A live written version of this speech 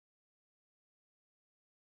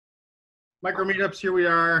Micro meetups, here we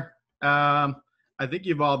are. I think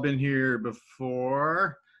you've all been here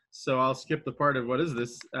before, so I'll skip the part of what is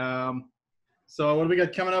this. So what we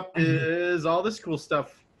got coming up is all this cool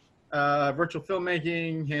stuff. Virtual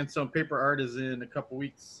filmmaking, hand-sewn paper art is in a couple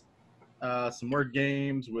weeks. Some word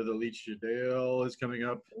games with Alicia Dale is coming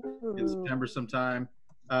up in September sometime.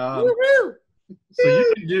 So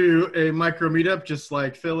you can do a micro meetup just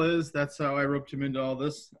like Phil is. That's how I roped him into all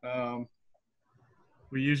this.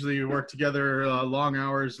 We usually work together long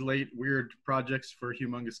hours, late, weird projects for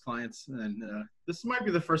humongous clients. And this might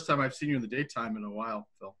be the first time I've seen you in the daytime in a while,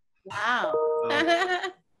 Phil. Wow.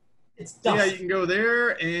 It's so yeah, you can go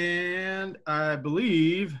there. And I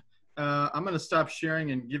believe I'm going to stop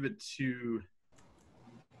sharing and give it to...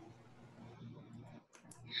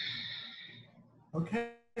 Okay.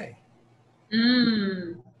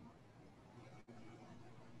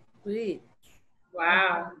 Sweet.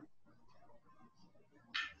 Wow.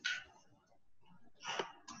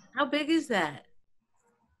 How big is that?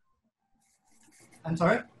 I'm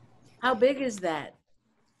sorry? How big is that?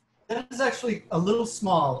 That is actually a little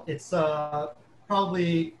small. It's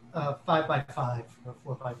probably 5 by 5 or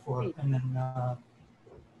 4 by 4, and then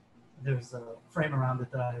there's a frame around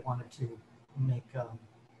it that I wanted to make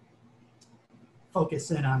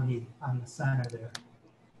focus in on the center there.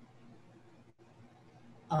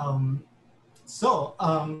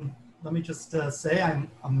 Let me just say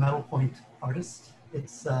I'm a metal point artist.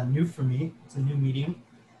 It's new for me. It's a new medium.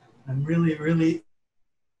 I'm really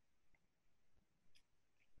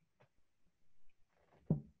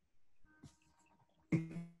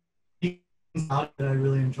that I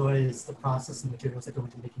really enjoy is the process and materials that go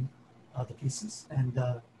into making the pieces. And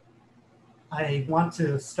I want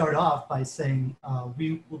to start off by saying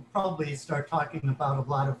we will probably start talking about a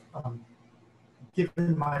lot of,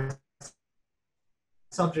 given my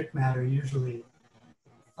subject matter usually,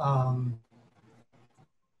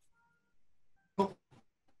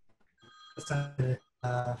 it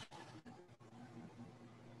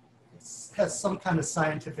has some kind of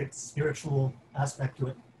scientific, spiritual aspect to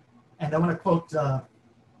it. And I want to quote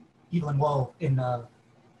Evelyn Waugh in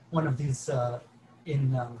one of these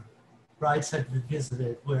in Brideshead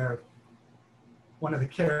Revisited, where one of the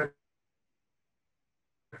characters,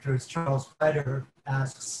 Charles Ryder,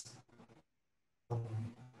 asks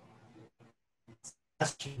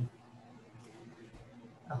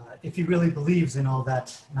if he really believes in all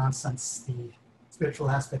that nonsense, the spiritual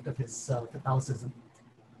aspect of his Catholicism.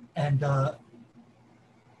 And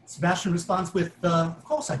Sebastian responds with, of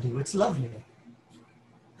course I do, it's lovely.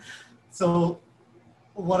 So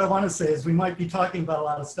what I want to say is we might be talking about a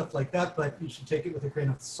lot of stuff like that, but you should take it with a grain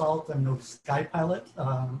of salt. I'm no sky pilot.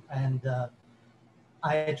 And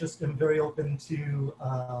I just am very open to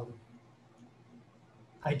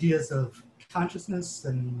ideas of consciousness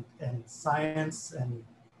and science and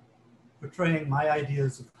portraying my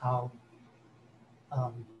ideas of how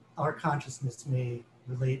our consciousness may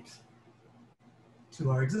relate to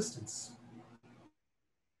our existence.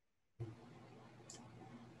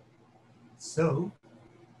 So,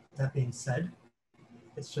 that being said,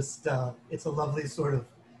 it's just, it's a lovely sort of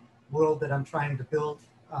world that I'm trying to build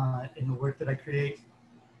in the work that I create.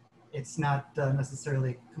 It's not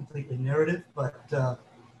necessarily completely narrative, but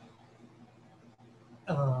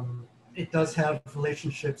it does have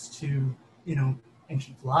relationships to, you know,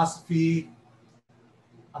 ancient philosophy,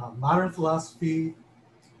 modern philosophy,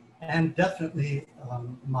 and definitely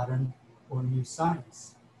modern or new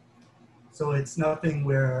science. So it's nothing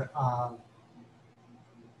where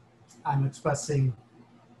I'm expressing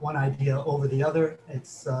one idea over the other.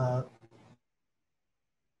 It's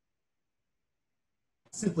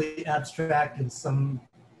simply abstract in some,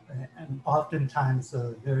 and oftentimes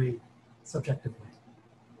a very subjective way.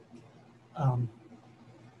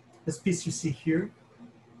 This piece you see here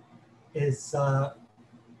is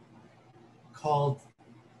called,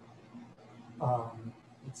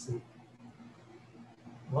 let's see.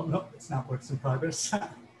 Well, no, it's not works in progress. I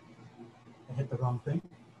hit the wrong thing.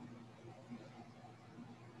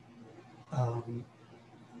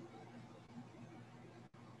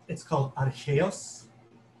 It's called Archeos,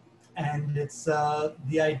 and it's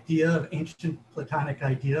the idea of ancient Platonic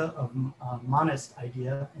idea of monist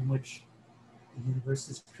idea in which the universe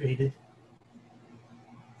is created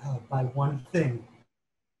by one thing.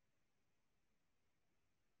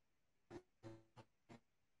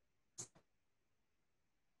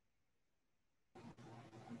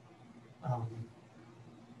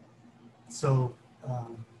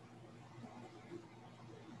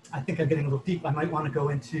 I think I'm getting a little deep. I might want to go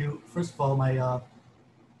into, first of all, my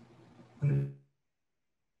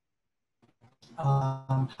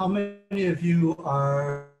how many of you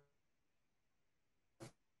are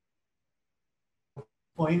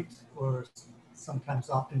point, or sometimes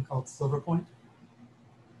often called silver point.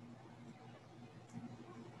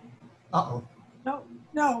 Uh-oh. No,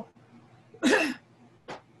 no. I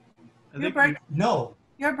You're, think break, No.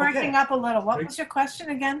 you're breaking Okay. up a little. What was your question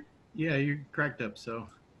again? yeah, you cracked up. So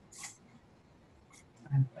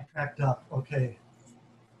I cracked up. Okay.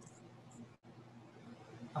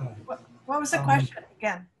 All right. What was the question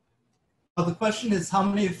again? Well, the question is, how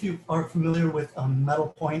many of you are familiar with metal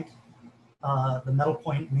point, the metal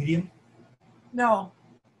point medium? No.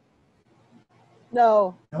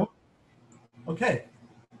 No. No? Okay.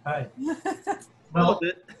 All right. a little Well,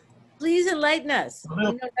 bit. Please enlighten us. A We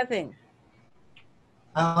little- know nothing.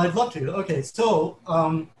 I'd love to. Okay, so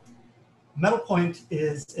metal point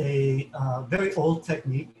is a very old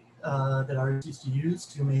technique that artists used to use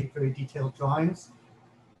to make very detailed drawings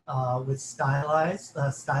with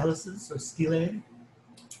styluses or stelae.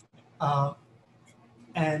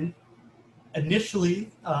 And initially,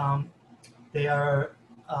 they are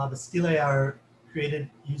the stelae are created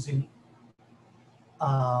using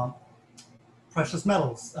precious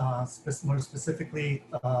metals. More specifically,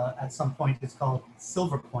 at some point, it's called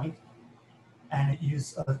silver point, and it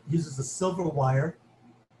uses a silver wire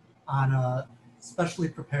on a specially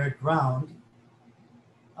prepared ground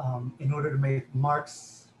in order to make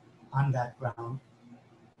marks on that ground.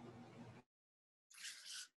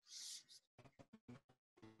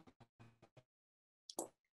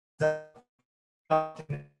 That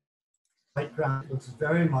white ground looks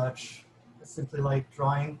very much simply like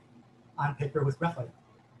drawing on paper with graphite.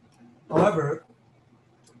 However,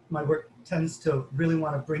 my work tends to really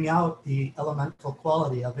want to bring out the elemental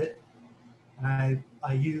quality of it, and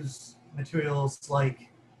I use materials like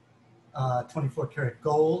 24 karat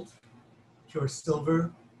gold, pure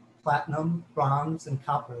silver, platinum, bronze, and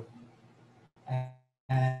copper,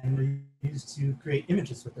 and they're used to create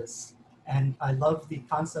images with this. And I love the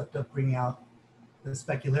concept of bringing out the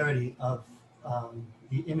specularity of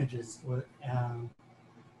the images,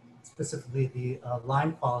 specifically the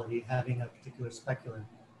line quality having a particular specular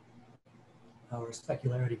or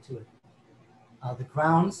specularity to it. The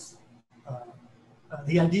grounds,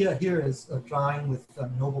 the idea here is drawing with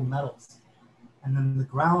noble metals. And then the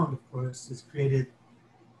ground, of course, is created,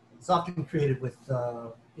 it's often created with,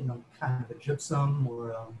 kind of a gypsum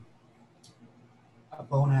or a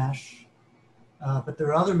bone ash. But there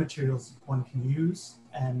are other materials one can use,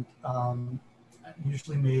 and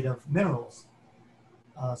usually made of minerals.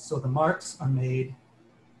 So the marks are made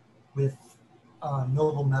with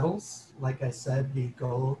noble metals, like I said, the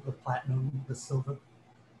gold, the platinum, the silver,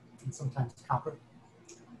 and sometimes copper.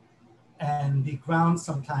 And the ground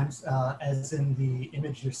sometimes, as in the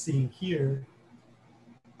image you're seeing here,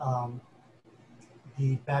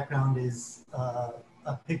 the background is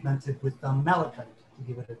pigmented with malachite to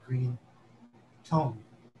give it a green tone.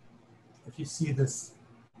 If you see this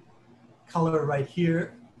color right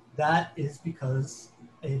here, that is because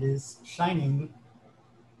it is shining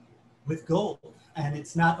with gold. And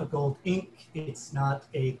it's not a gold ink, it's not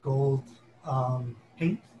a gold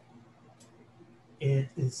paint. It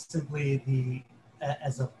is simply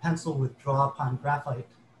as a pencil would draw upon graphite.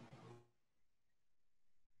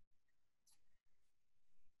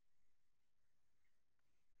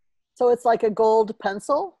 So it's like a gold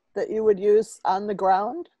pencil that you would use on the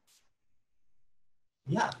ground?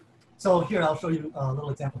 Yeah. So here, I'll show you a little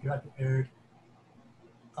example here. I prepared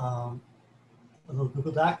a little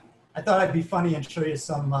Google Doc. I thought I'd be funny and show you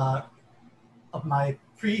some of my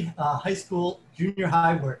pre-high school, junior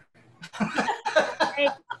high work.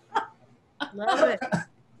 Love it.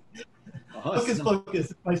 Focus, Awesome.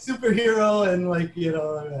 focus. My superhero and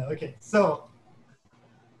okay. So,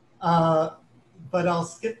 but I'll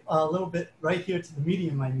skip a little bit right here to the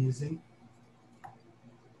medium I'm using.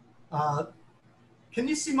 Can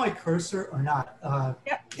you see my cursor or not?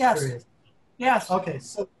 Yes. Curious. Yes. Okay,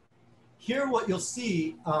 so here what you'll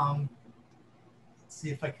see, let's see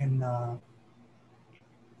if I can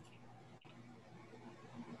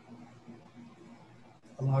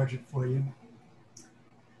enlarge it for you,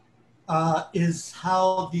 is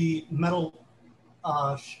how the metal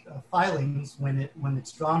filings, when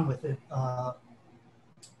it's drawn with it,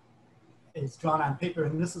 is drawn on paper,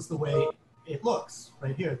 and this is the way it looks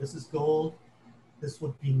right here. This is gold, this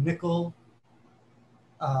would be nickel,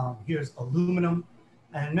 here's aluminum,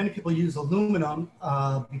 and many people use aluminum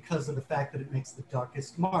because of the fact that it makes the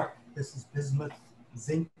darkest mark. This is bismuth,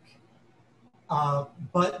 zinc.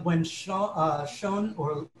 But when shown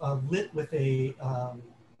or lit with a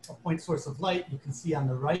point source of light, you can see on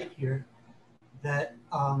the right here that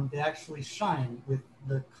they actually shine with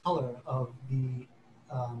the color of the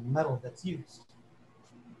metal that's used.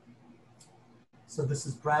 So this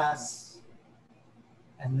is brass,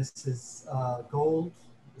 and this is gold,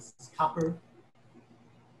 this is copper,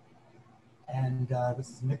 and this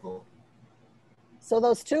is nickel. So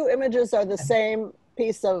those two images are the And- same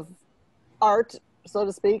piece of art, so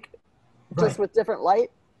to speak, just Right. with different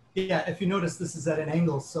light? Yeah, if you notice, this is at an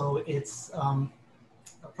angle, so it's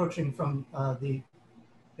approaching from the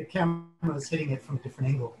camera is hitting it from a different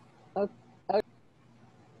angle. Okay.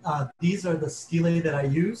 These are the stelae that I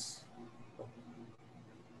use.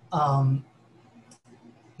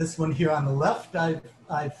 This one here on the left, I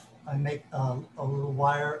make a little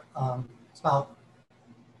wire. It's about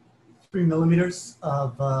 3 millimeters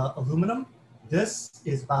of aluminum. This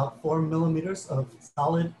is about 4 millimeters of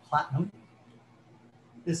solid platinum.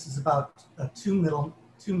 This is about a 2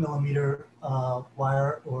 millimeter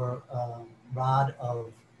wire or rod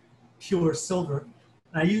of pure silver.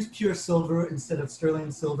 And I use pure silver instead of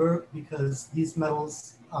sterling silver because these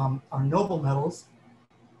metals are noble metals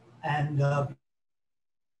and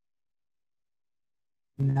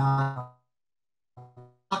not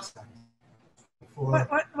oxide.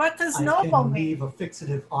 What does I noble can mean? leave a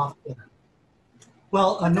fixative off.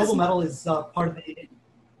 Well, a What noble does- metal is part of the.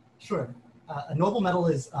 Sure, a noble metal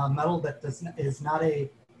is a metal that is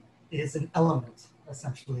an element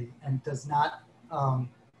essentially, and does not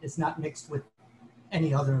is not mixed with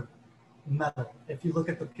any other metal. If you look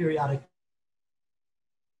at the periodic,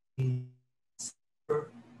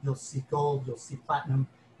 you'll see gold, you'll see platinum,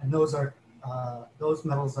 and those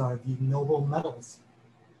metals are the noble metals,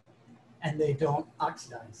 and they don't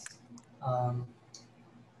oxidize. A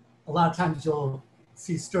lot of times you'll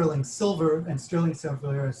see sterling silver, and sterling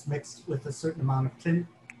silver is mixed with a certain amount of tin.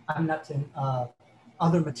 I'm not tin,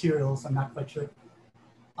 other materials, I'm not quite sure.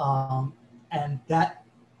 And that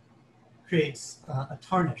creates a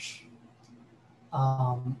tarnish.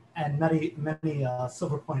 And many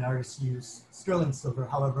silver point artists use sterling silver.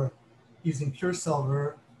 However, using pure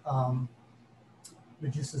silver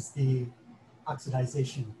reduces the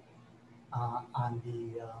oxidization on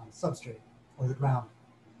the substrate or the ground.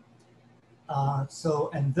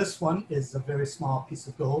 And this one is a very small piece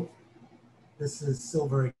of gold. This is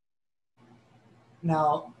silver.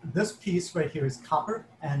 Now, this piece right here is copper,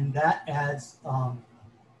 and that adds,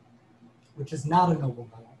 which is not a noble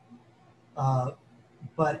metal,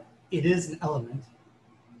 but it is an element.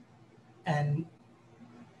 And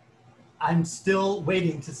I'm still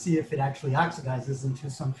waiting to see if it actually oxidizes into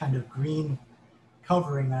some kind of green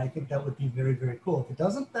covering. And I think that would be very, very cool. If it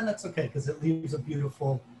doesn't, then that's okay, because it leaves a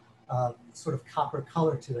beautiful sort of copper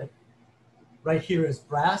color to it. Right here is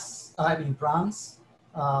bronze,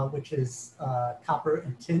 which is copper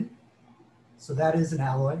and tin. So that is an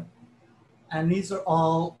alloy. And these are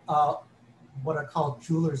all what are called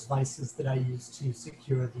jeweler's vices that I use to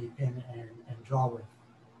secure the pin and draw with.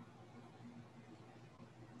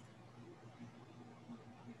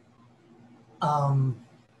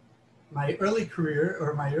 My early career,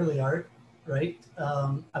 or my early art, right?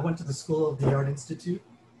 I went to the School of the Art Institute,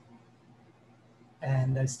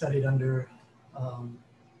 and I studied under a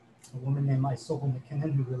woman named Isobel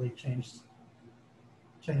McKinnon, who really changed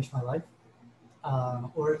my life.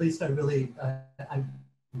 Or at least I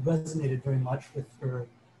resonated very much with her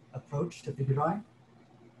approach to figure drawing.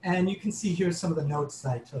 And you can see here some of the notes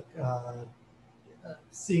I took,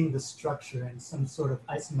 seeing the structure in some sort of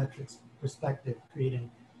isometric perspective,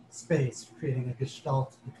 creating space, creating a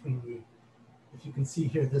gestalt between the, if you can see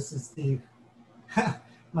here, this is the,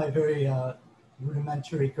 my very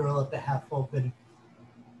rudimentary girl at the half open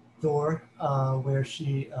door, where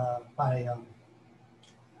she, by, I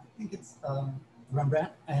think it's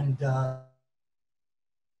Rembrandt, and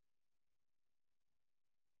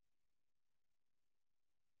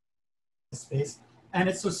space. And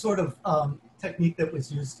it's a sort of technique that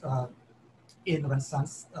was used in the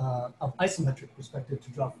Renaissance of isometric perspective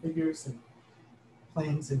to draw figures and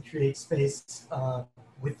planes and create space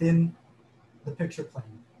within the picture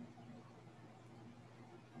plane.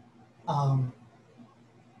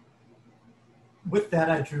 With that,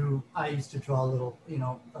 I used to draw little,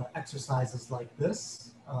 exercises like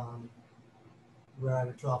this, where I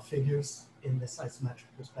would draw figures in this isometric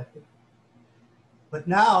perspective. But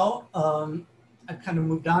now, I've kind of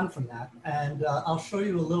moved on from that, and I'll show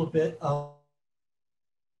you a little bit of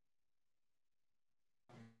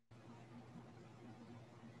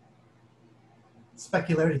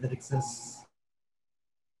specularity that exists.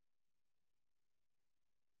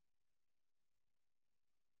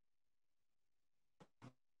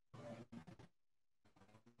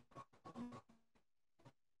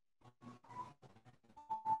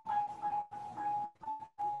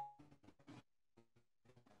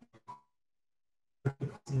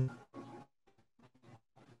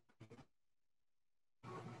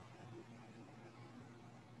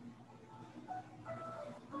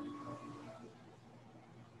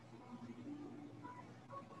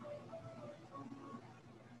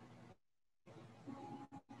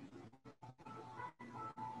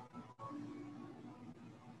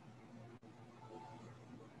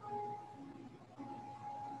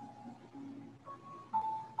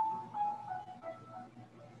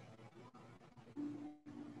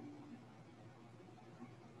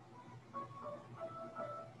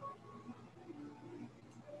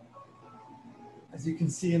 As you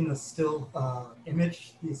can see in the still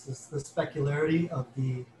image, this is the specularity of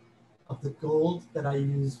the gold that I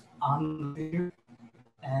use on the figure,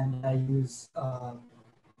 and I use a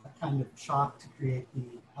kind of chalk to create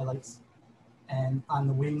the highlights. And on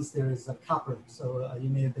the wings, there is a copper, so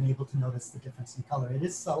you may have been able to notice the difference in color. It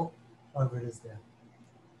is subtle, however, it is there.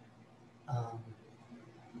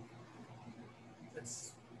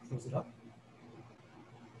 Let's close it up.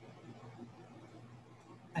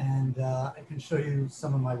 And I can show you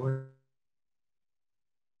some of my work.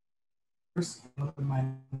 One of my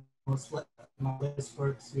latest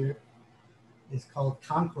works here is called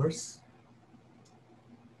Concourse.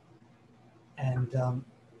 And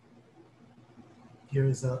here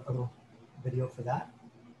is a little video for that.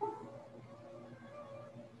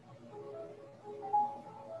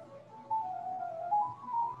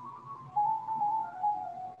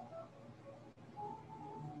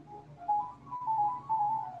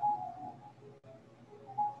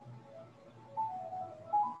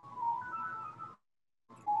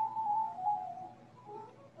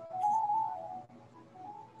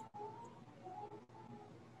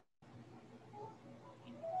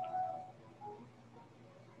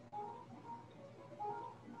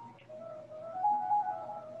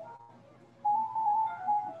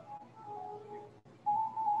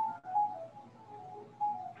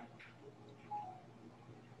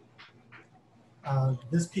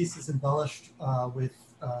 This piece is embellished with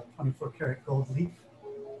 24 karat gold leaf,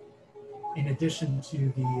 in addition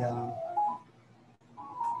to the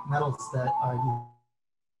metals that are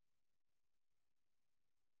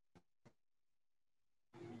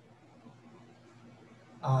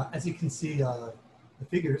used. As you can see, the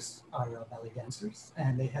figures are ballet dancers,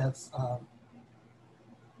 and they have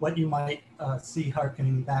what you might see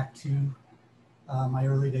harkening back to my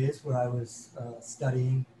early days where I was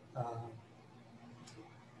studying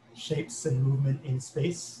shapes and movement in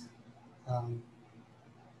space.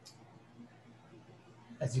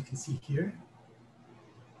 As you can see here.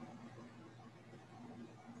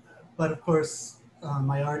 But of course,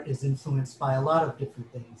 my art is influenced by a lot of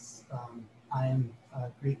different things. I am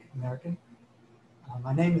Greek American.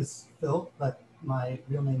 My name is Phil, but my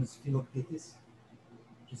real name is Phillip, which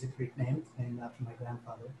is a Greek name. It's named after my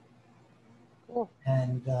grandfather. Cool.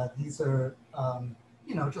 And these are,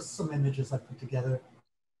 you know, just some images I put together.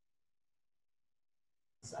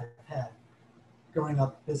 I've had growing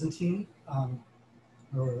up Byzantine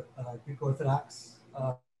or Greek Orthodox.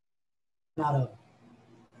 Not a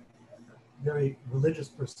very religious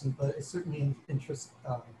person, but it certainly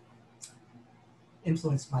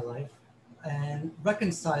influenced my life. And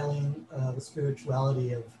reconciling the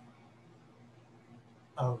spirituality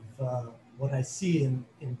of what I see in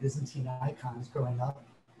Byzantine icons growing up,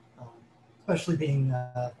 especially being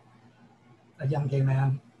a young gay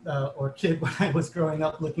man or kid when I was growing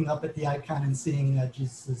up, looking up at the icon and seeing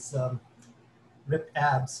Jesus' ripped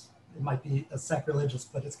abs. It might be sacrilegious,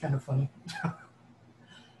 but it's kind of funny.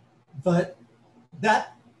 But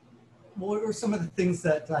that were some of the things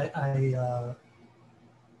that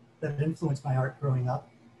that influenced my art growing up.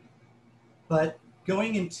 But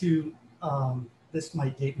going into, this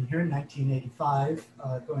might date me here, in 1985,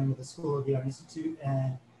 going to the School of the Art Institute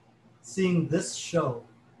and seeing this show,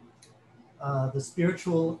 The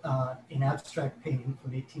Spiritual in Abstract Painting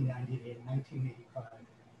from 1898 and 1985.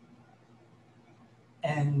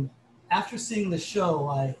 And after seeing the show,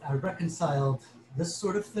 I reconciled this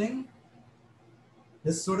sort of thing,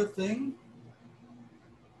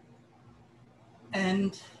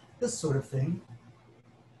 and this sort of thing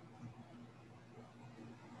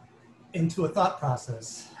into a thought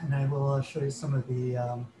process. And I will show you some of the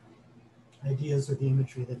ideas or the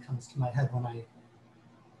imagery that comes to my head when I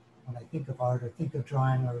think of art or think of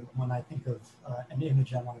drawing or when I think of an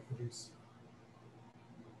image I want to produce.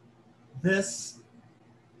 This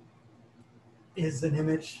is an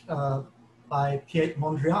image by Piet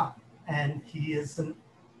Mondrian, and he is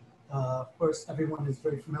of course, everyone is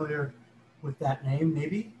very familiar with that name,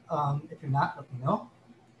 maybe. If you're not, let me know.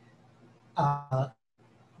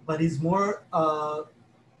 But he is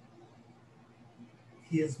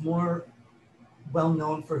more well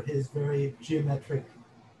known for his very geometric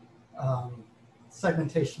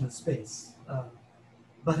segmentation of space.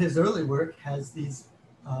 But his early work has these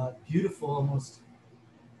beautiful, almost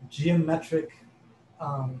geometric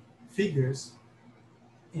figures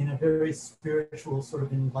in a very spiritual sort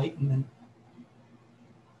of enlightenment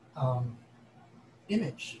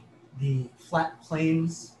image. The flat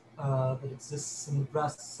planes that exists in the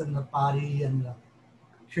breasts and the body, and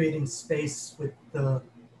creating space with the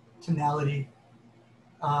tonality.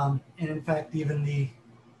 And in fact, even the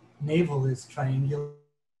navel is triangular.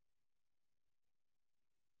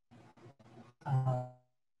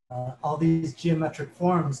 all these geometric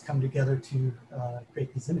forms come together to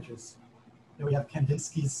create these images. Here we have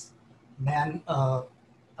Kandinsky's man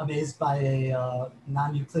amazed by a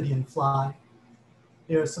non-Euclidean fly.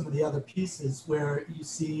 Here are some of the other pieces where you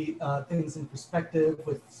see things in perspective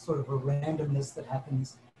with sort of a randomness that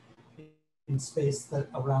happens in space that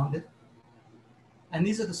around it. And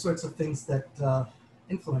these are the sorts of things that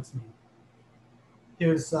influence me.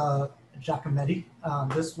 Here's Giacometti.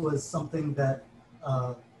 This was something that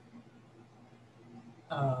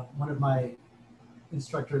one of my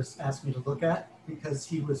instructors asked me to look at because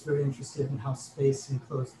he was very interested in how space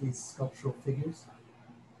enclosed these sculptural figures.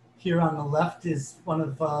 Here on the left is one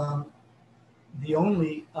of the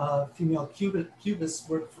only female cubists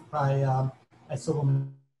worked by Isobel,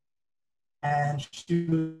 and she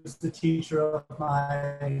was the teacher of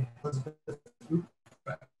my Elizabeth group.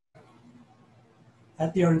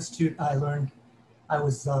 At the Art Institute, I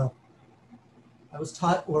was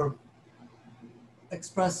taught or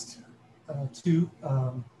expressed about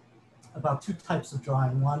two types of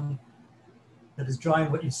drawing. One that is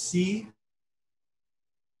drawing what you see,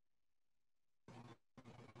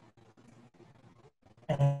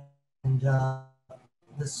 and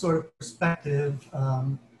this sort of perspective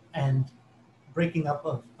and breaking up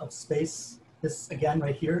of space. This again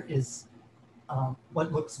right here is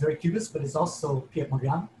what looks very cubist, but is also Piet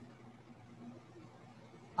Mondrian.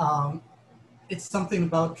 It's something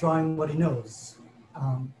about drawing what he knows,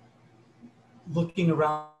 looking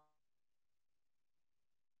around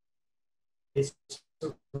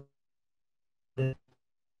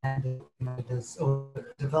and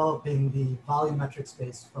developing the volumetric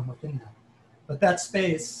space from within that. But that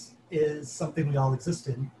space is something we all exist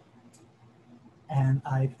in, and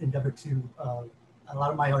I've endeavored to, a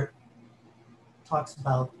lot of my art talks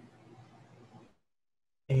about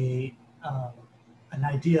an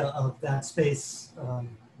idea of that space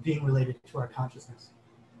being related to our consciousness.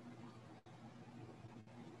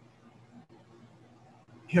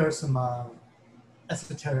 Here are some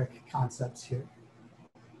esoteric concepts here.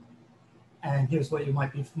 And here's what you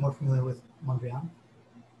might be more familiar with Mondrian.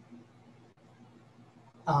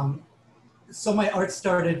 So my art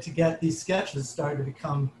started to get, these sketches started to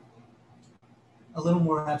become a little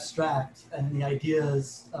more abstract, and the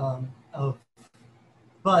ideas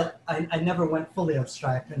but I never went fully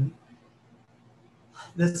abstract. And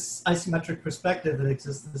this isometric perspective that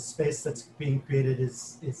exists, this space that's being created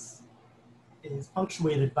is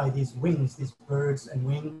punctuated by these wings, these birds and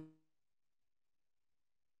wings.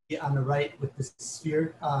 On the right with this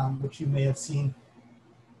sphere, which you may have seen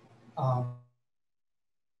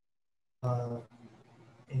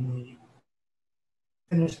in the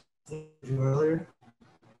finished earlier.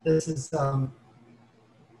 This is,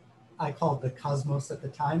 I called the cosmos at the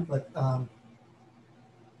time, but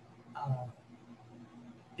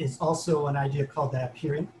is also an idea called the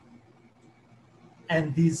appearing.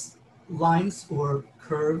 And these lines or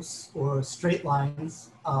curves or straight lines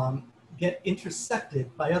get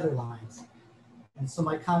intersected by other lines. And so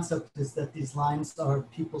my concept is that these lines are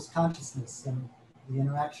people's consciousness and the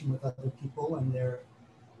interaction with other people and their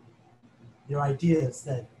ideas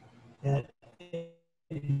that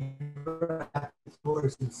interact with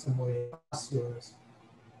yours in some way, across yours.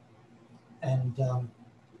 And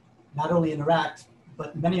not only interact,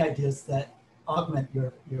 but many ideas that augment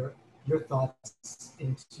your thoughts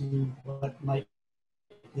into what might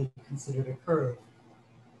be considered a curve.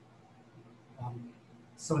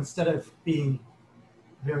 So instead of being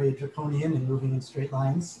very draconian and moving in straight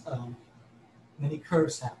lines, many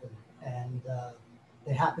curves happen. And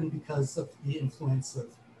they happen because of the influence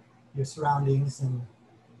of your surroundings and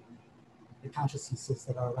the consciousnesses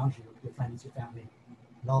that are around you, your friends, your family,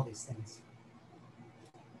 and all these things.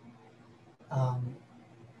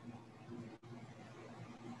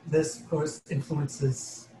 This, of course,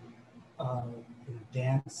 influences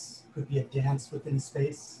dance. Could be a dance within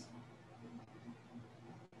space.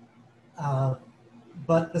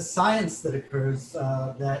 But the science that occurs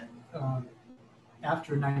that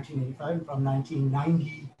after 1985, from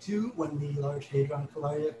 1992, when the Large Hadron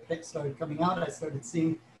Collider started coming out, I started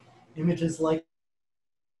seeing images like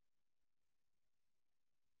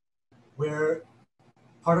where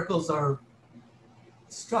particles are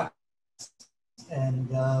struck and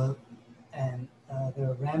they're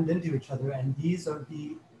rammed into each other, and these are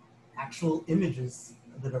the actual images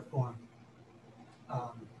that are formed.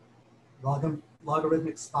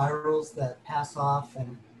 Logarithmic spirals that pass off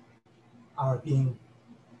and are being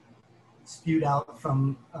spewed out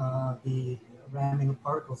from the ramming of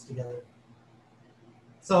particles together.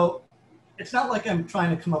 So it's not like I'm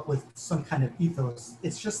trying to come up with some kind of ethos.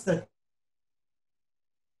 It's just that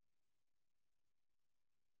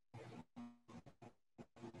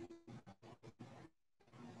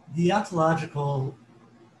the ontological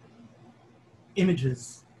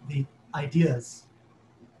images, the ideas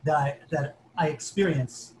that I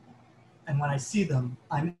experience, and when I see them,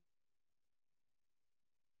 I'm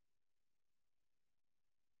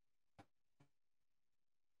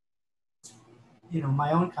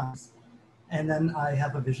my own kinds, and then I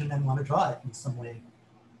have a vision and want to draw it in some way.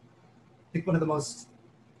 I think one of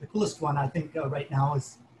the coolest one I think right now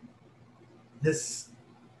is this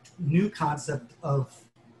new concept of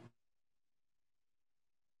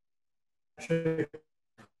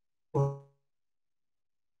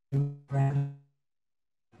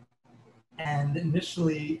and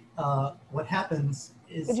initially what happens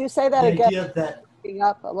is Could you say that the again? idea that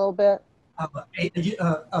Up a little bit.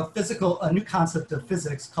 a new concept of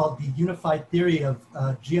physics called the unified theory of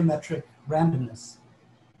geometric randomness.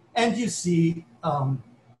 And you see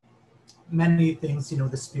many things,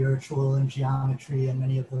 the spiritual and geometry and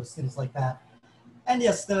many of those things like that. And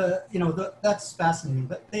yes, that's fascinating,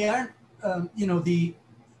 but they aren't,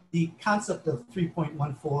 the concept of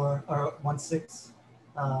 3.14 or 16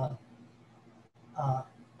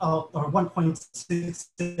 or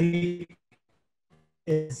 1.68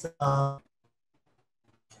 is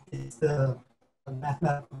the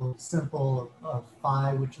mathematical symbol of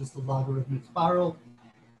phi, which is the logarithmic spiral,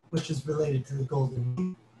 which is related to the golden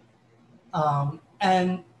mean.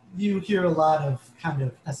 And you hear a lot of kind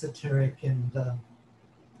of esoteric and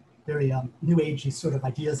very new agey sort of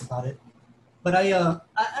ideas about it. But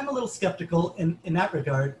I'm a little skeptical in that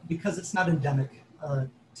regard because it's not endemic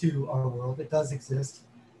to our world. It does exist.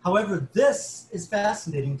 However, this is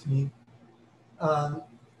fascinating to me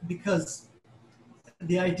because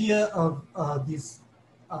the idea of this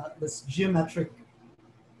geometric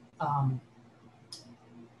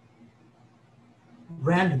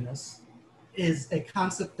randomness is a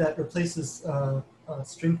concept that replaces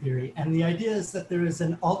string theory. And the idea is that there is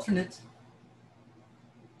an alternate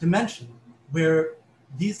dimension where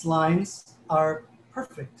these lines are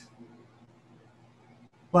perfect.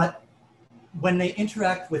 But when they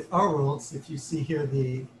interact with our worlds, if you see here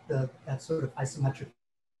that sort of isometric,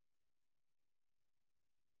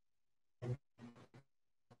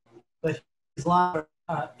 but these lines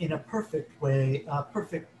are in a perfect way,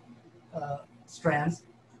 perfect strands,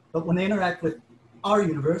 but when they interact with our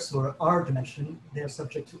universe or our dimension, they're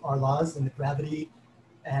subject to our laws and the gravity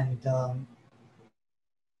and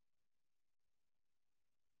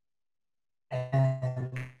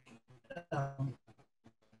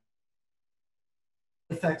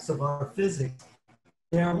effects of our physics,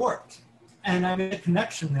 they're warped. And I made a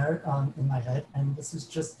connection there in my head, and this is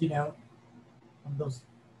just, one of those,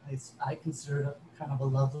 I consider it kind of a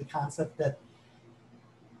lovely concept that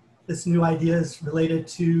this new idea is related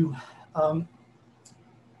to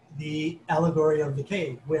the allegory of the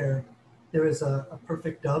cave, where there is a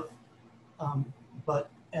perfect dove,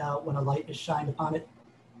 but when a light is shined upon it,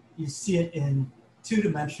 you see it in 2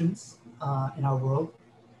 dimensions in our world,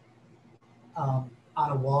 on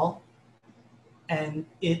a wall, and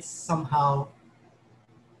it's somehow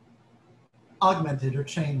augmented or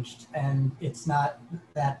changed, and it's not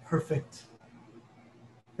that perfect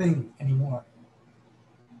thing anymore.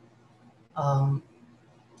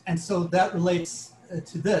 And so that relates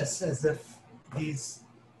to this, as if these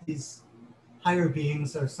higher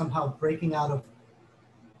beings are somehow breaking out of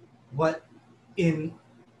what in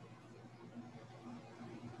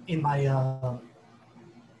my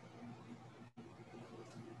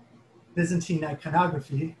Byzantine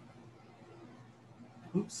iconography,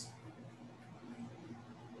 oops,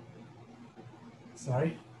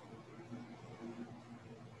 sorry.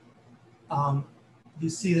 You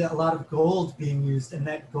see that a lot of gold being used, and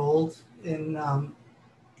that gold in a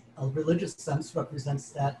religious sense represents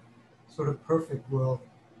that sort of perfect world.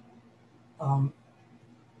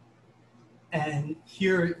 And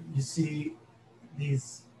here you see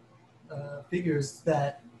these figures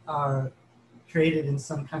that are created in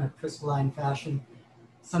some kind of crystalline fashion,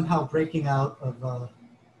 somehow breaking out of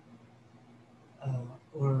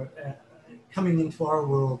coming into our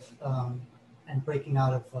world and breaking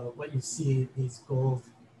out of what you see, these gold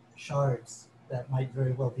shards that might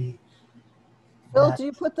very well be. Phil, do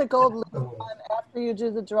you put the gold leaf on after you do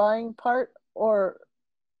the drawing part, and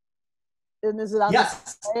is it on the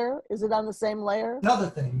same layer? Is it on the same layer? Another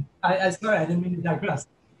thing, sorry, I didn't mean to digress.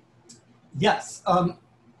 Yes,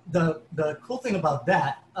 the cool thing about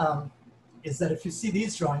that is that if you see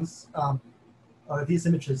these drawings or these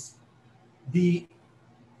images, the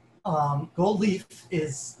gold leaf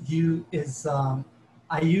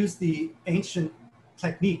I use the ancient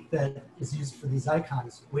technique that is used for these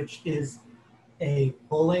icons, which is a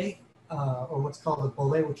bole, or what's called a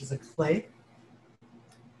bole, which is a clay.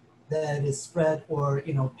 that is spread or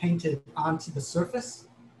painted onto the surface,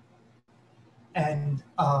 and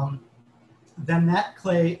then that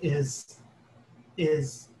clay is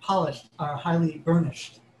polished or highly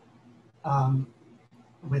burnished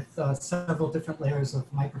with several different layers of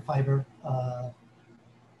microfiber,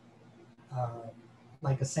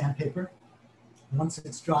 like a sandpaper. Once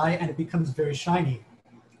it's dry, and it becomes very shiny.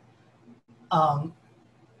 And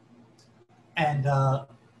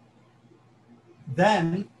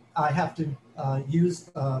then I have to use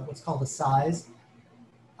what's called a size,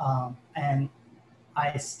 and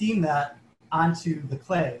I steam that onto the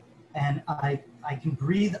clay, and I can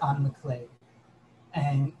breathe on the clay,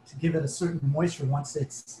 and to give it a certain moisture once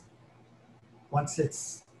it's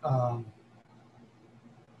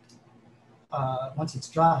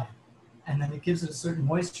dry, and then it gives it a certain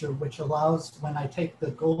moisture, which allows, when I take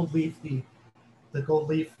the gold leaf, the gold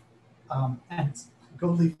leaf, and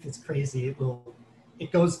gold leaf is crazy.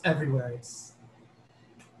 It goes everywhere. It's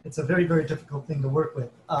a very, very difficult thing to work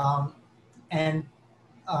with. And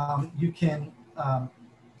you can,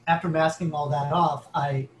 after masking all that off,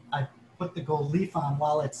 I put the gold leaf on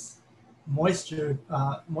while it's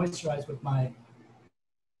moisturized with my,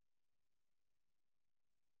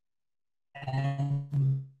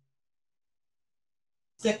 and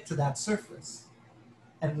stick to that surface.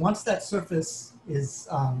 And once that surface is,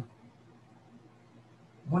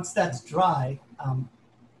 once that's dry,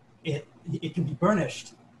 it can be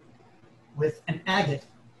burnished with an agate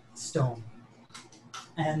stone.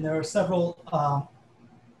 And there are several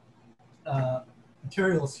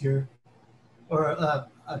materials here, or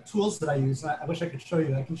tools that I use. I wish I could show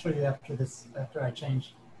you. I can show you after this, after I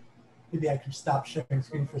change. Maybe I can stop sharing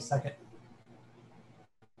screen for a second.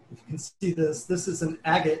 If you can see this, this is an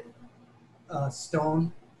agate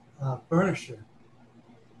stone burnisher.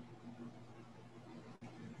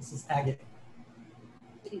 This is agate.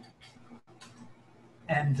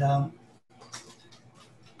 And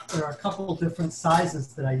there are a couple of different sizes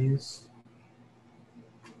that I use.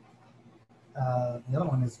 The other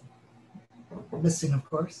one is missing, of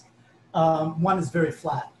course. One is very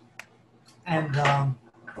flat. And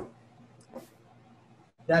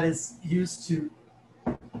that is used to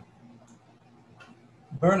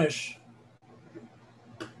burnish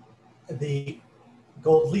the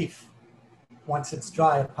gold leaf once it's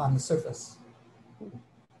dry upon the surface.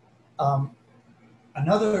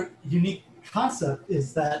 Another unique concept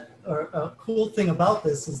is that, or a cool thing about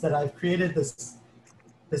this is that I've created this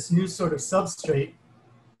new sort of substrate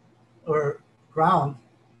or ground,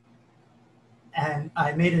 and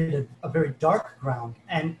I made it a very dark ground,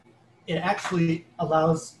 and it actually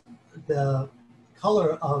allows the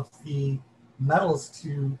color of the metals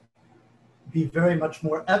to be very much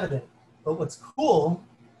more evident. But what's cool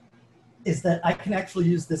is that I can actually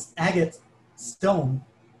use this agate stone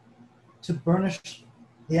to burnish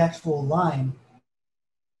the actual line,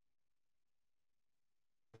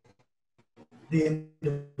 the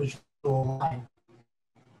individual line,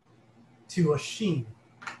 to a sheen.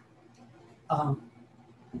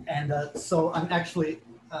 So I'm actually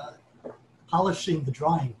polishing the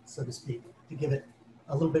drawing, so to speak, to give it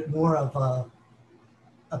a little bit more of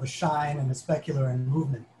a shine and a specular and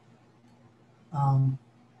movement.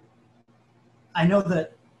 I know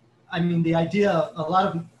that, I mean, the idea, a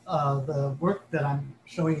lot of the work that I'm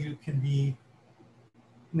showing you can be,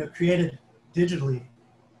 created digitally.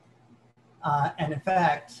 And in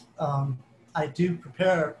fact, I do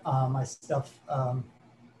prepare my stuff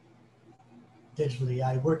digitally.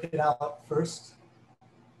 I work it out first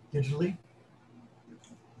digitally.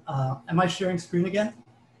 Am I sharing screen again?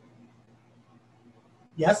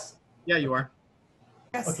 Yes? Yeah, you are.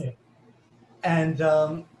 Yes. Okay. And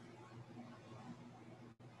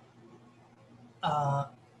I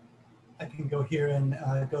can go here and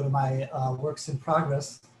go to my works in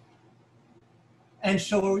progress and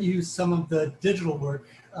show you some of the digital work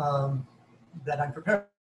that I'm preparing.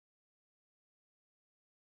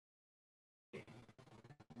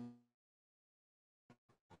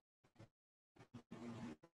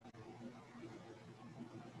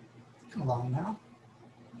 Come along now.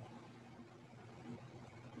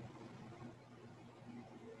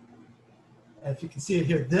 If you can see it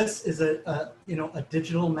here, this is a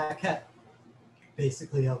digital maquette,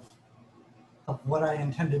 basically, of what I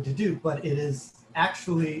intended to do, but it is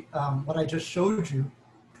actually what I just showed you.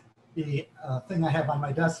 The thing I have on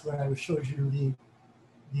my desk where I showed you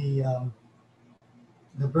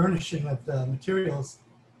the burnishing of the materials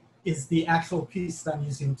is the actual piece that I'm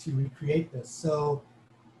using to recreate this. So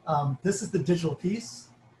this is the digital piece,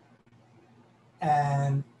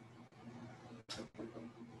 and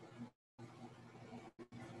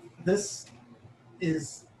this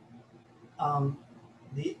is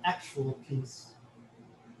the actual piece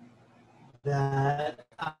that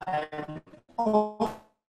I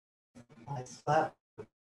slap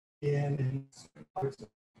in certain parts of it.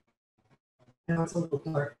 Now it's a little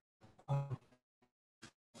dark.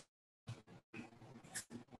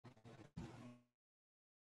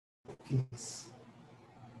 Piece.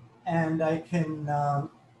 And I can,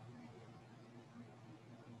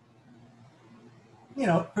 you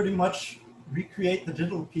know, pretty much recreate the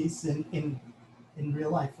digital piece in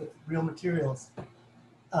real life with real materials,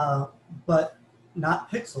 but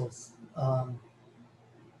not pixels,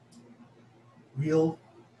 real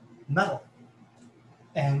metal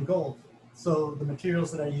and gold. So the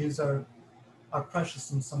materials that I use are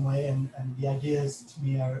precious in some way, and the ideas to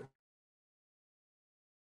me are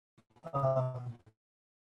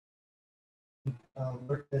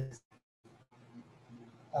work that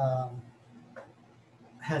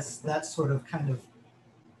has that sort of kind of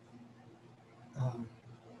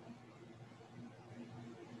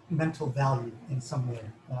mental value in some way.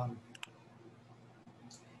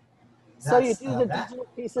 So you do the digital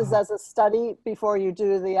pieces as a study before you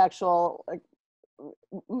do the actual like,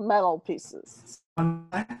 metal pieces.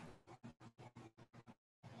 I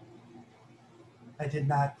did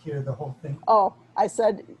not hear the whole thing. Oh, I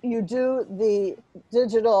said you do the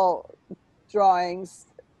digital drawings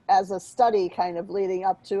as a study kind of leading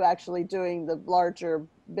up to actually doing the larger,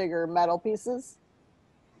 bigger metal pieces?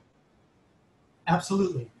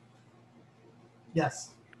 Absolutely.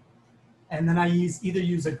 Yes. And then I either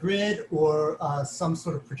use a grid or some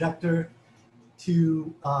sort of projector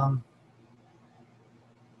to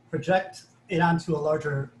project it onto a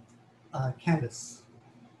larger canvas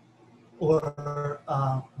or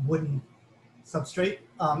wooden substrate.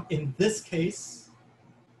 In this case,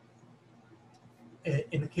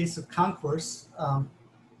 in the case of Concourse,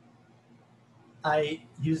 I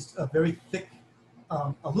used a very thick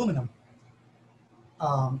aluminum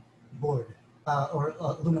board or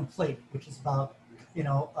aluminum plate, which is about, you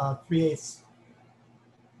know, 3/8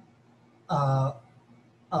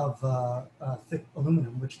 of thick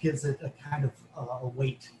aluminum, which gives it a kind of a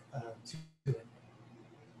weight to it.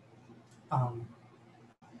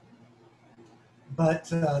 But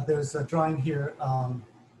there's a drawing here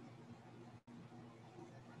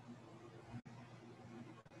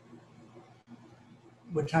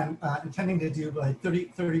which I'm intending to do by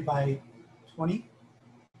 30 by 20,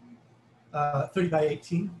 30 by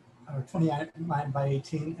 18, or 29 by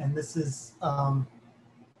 18, and this is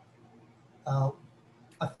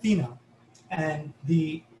Athena. And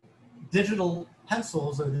the digital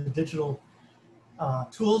pencils or the digital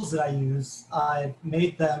tools that I use, I've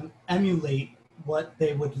made them emulate what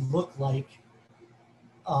they would look like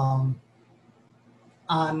on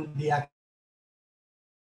the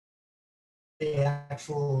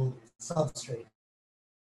actual substrate.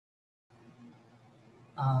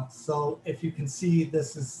 So if you can see,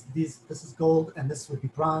 this is gold, and this would be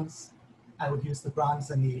bronze. I would use the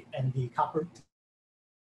bronze and the copper.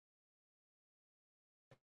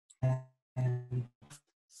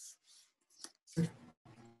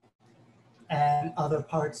 And other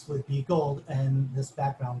parts would be gold, and this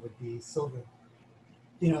background would be silver.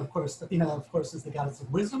 Athena, of course, is the goddess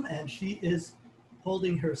of wisdom, and she is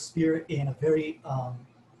holding her spear in a very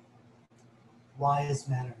wise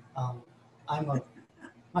manner.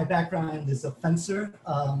 My background is a fencer,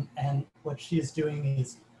 and what she is doing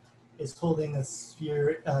is holding a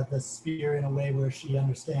spear, the spear in a way where she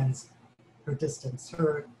understands her distance.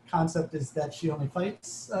 Her concept is that she only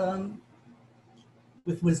fights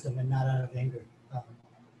with wisdom and not out of anger.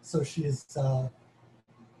 So she is,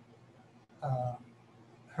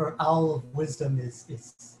 her owl of wisdom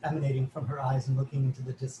is emanating from her eyes and looking into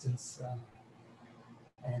the distance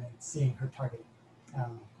and seeing her target.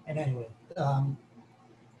 And anyway,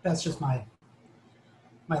 that's just my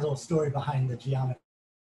little story behind the geometry.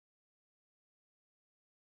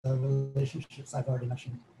 The relationships I've already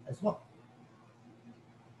mentioned as well.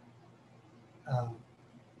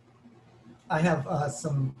 I have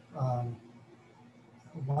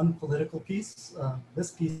one political piece.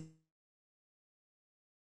 This piece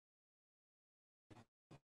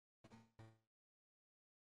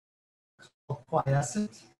called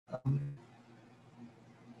Quiescent.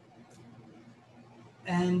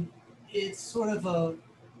 And it's sort of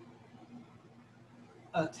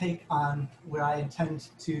a take on where I intend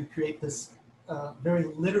to create this very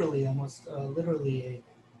literally, almost literally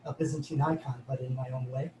a Byzantine icon, but in my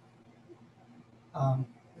own way.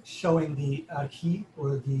 Showing the archi,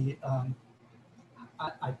 or the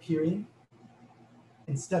Hyperion,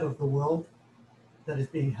 instead of the world that is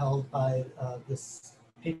being held by this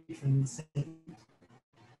patron saint.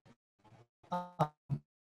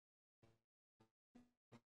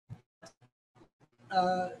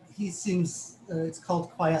 he seems, it's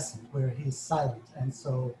called quiescent, where he's silent. And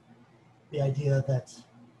so the idea that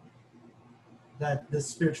this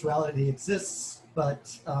spirituality exists,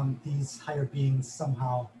 but these higher beings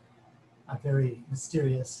somehow are very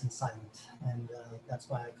mysterious and silent. And that's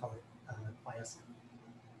why I call it quiescent.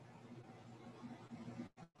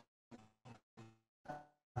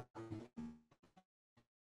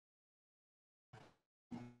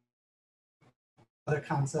 Other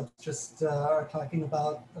concepts just are talking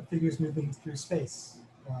about figures moving through space.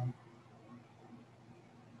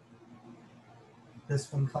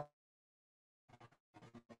 This one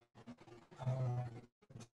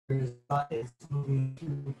is moving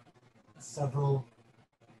through several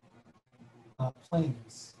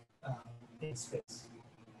planes in space,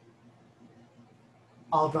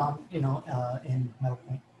 all drawn, in metal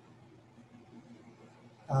paint.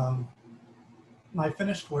 My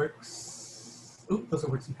finished works, those are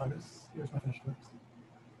works in progress. Here's my finished works.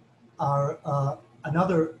 Are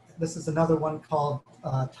this is another one called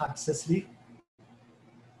Toxicity.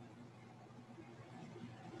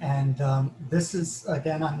 And this is,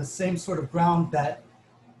 again, on the same sort of ground that,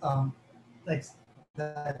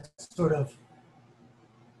 that sort of,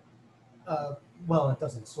 well, it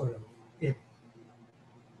doesn't sort of, it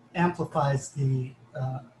amplifies the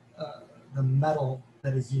metal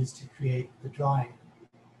that is used to create the drawing.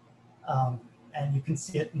 And you can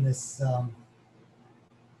see it in this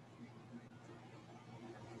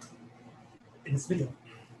video.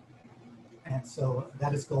 And so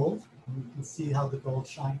that is gold. You can see how the gold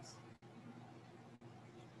shines.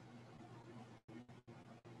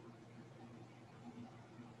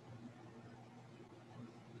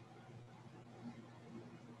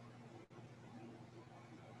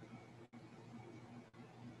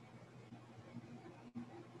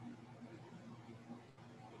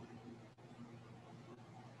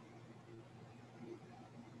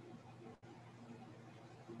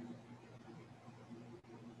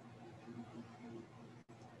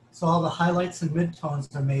 So all the highlights and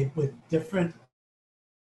midtones are made with different,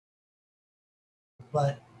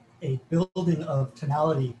 but a building of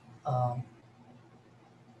tonality, a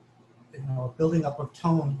building up of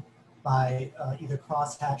tone by either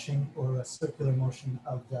cross-hatching or a circular motion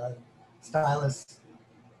of the stylus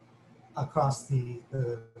across the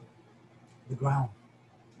ground.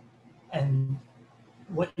 And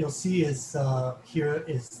what you'll see is here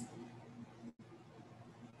is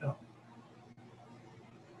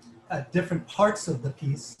different parts of the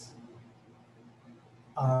piece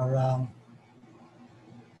are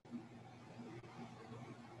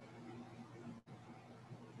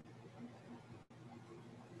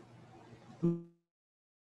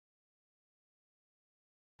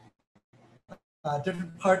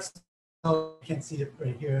different parts. Oh, you can't see it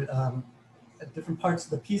right here. Different parts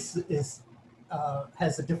of the piece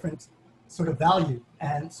has a different sort of value,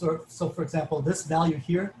 and so for example, this value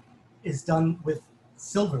here is done with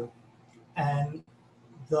silver, and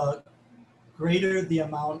the greater the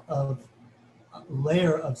amount of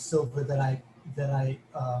layer of silver that I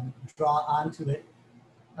draw onto it,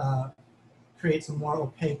 creates a more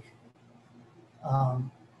opaque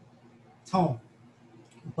tone.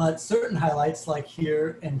 But certain highlights, like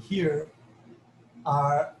here and here,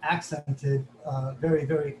 are accented, very,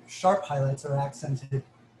 very sharp highlights are accented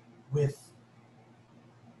with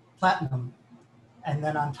platinum. And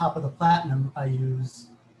then on top of the platinum, I use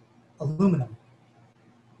aluminum.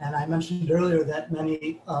 And I mentioned earlier that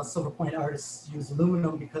many silver point artists use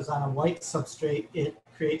aluminum because on a white substrate, it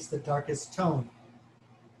creates the darkest tone.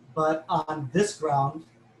 But on this ground,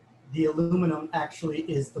 the aluminum actually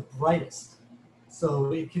is the brightest.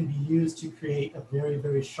 So it can be used to create a very,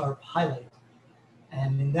 very sharp highlight.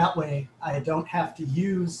 And in that way, I don't have to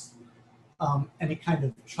use any kind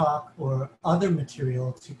of chalk or other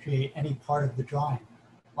material to create any part of the drawing.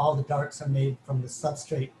 All the darks are made from the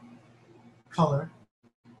substrate color,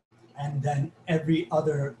 and then every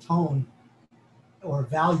other tone or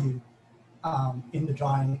value in the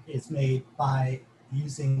drawing is made by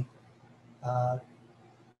using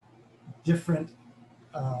different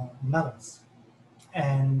metals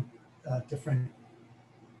and different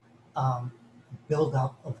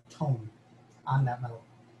build-up of tone on that metal.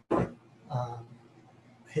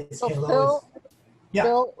 His So halo Phil, is, yeah.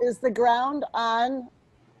 Phil, is the ground on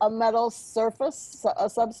a metal surface, a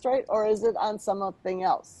substrate, or is it on something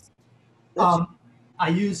else? I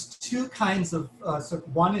use two kinds of, so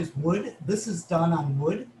one is wood. This is done on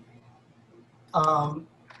wood.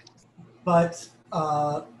 But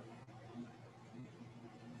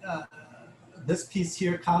this piece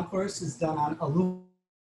here, Concourse, is done on aluminum.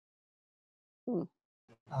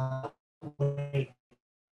 way.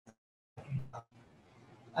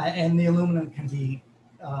 And the aluminum can be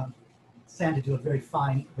sanded to a very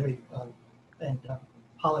fine, very and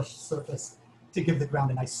polished surface to give the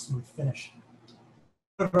ground a nice smooth finish.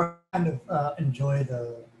 I kind of enjoy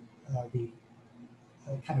the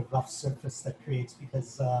kind of rough surface that creates,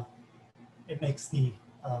 because it makes the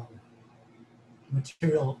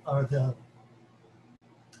material or the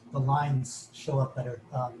lines show up better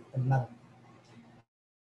in metal.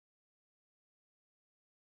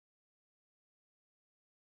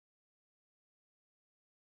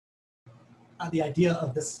 The idea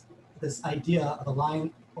of this idea of a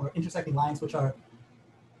line or intersecting lines which are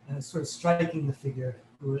sort of striking the figure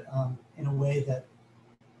in a way that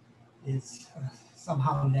is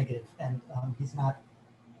somehow negative, and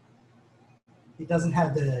he doesn't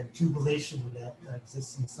have the jubilation that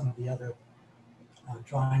exists in some of the other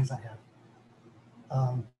drawings I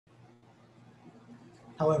have.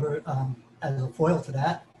 However, as a foil to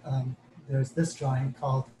that, there's this drawing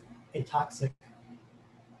called Atoxic,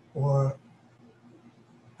 or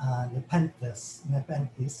Nepenthes,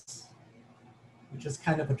 which is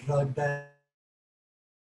kind of a drug that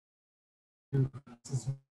is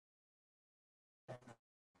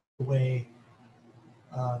away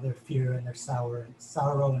their fear and their sorrow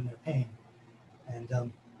and their pain.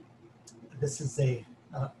 And this is a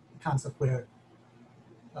concept where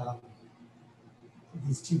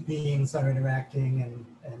these two beings are interacting,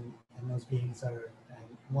 and those beings are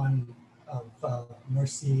one of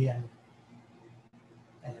mercy and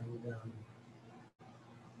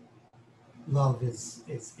love is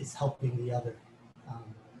helping the other.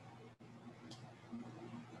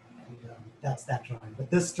 That's that drawing. But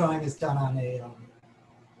this drawing is done on a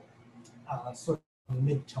sort of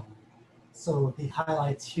mid-tone. So the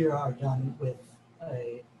highlights here are done with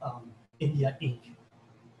a India ink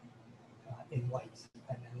in white.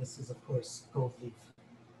 And then this is, of course, gold leaf.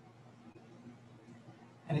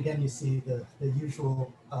 And again, you see the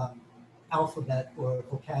usual alphabet or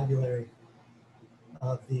vocabulary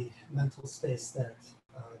of the mental space that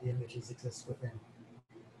the images exist within.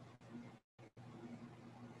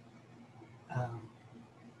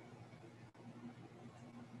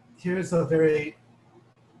 Here's a very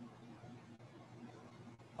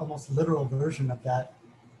almost literal version of that,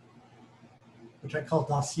 which I call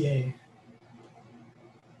dossier.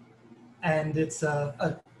 And it's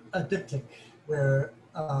a diptych where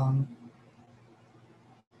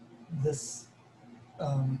this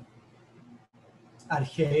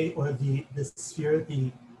arche, or the sphere,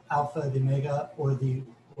 the alpha, the omega, or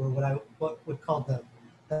what would call the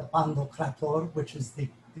Pandokrator, which is the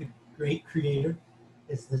great creator,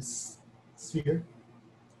 is this sphere.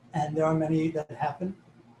 And there are many that happen.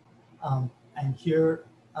 And here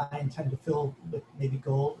I intend to fill with maybe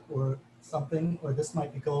gold or something, or this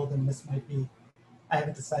might be gold and this might be, I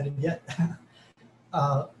haven't decided yet.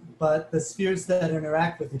 But the spheres that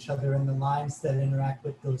interact with each other and the lines that interact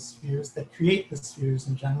with those spheres, that create the spheres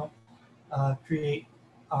in general, create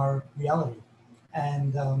our reality.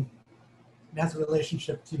 And it has a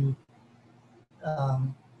relationship to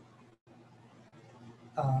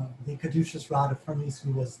the caduceus rod of Hermes,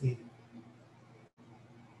 who was the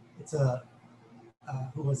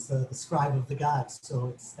scribe of the gods. So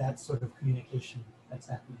it's that sort of communication that's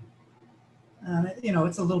happening. You know,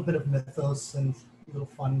 it's a little bit of mythos and a little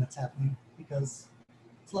fun that's happening because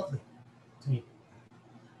it's lovely to me.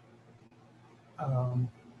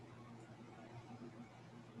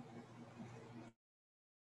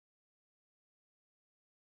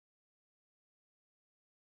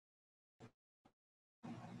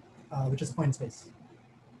 Which is point in space.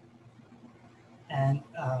 And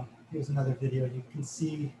here's another video. You can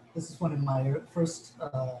see, this is one of my first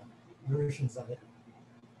versions of it,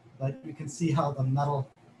 but you can see how the metal,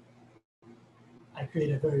 I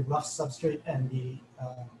create a very rough substrate, and the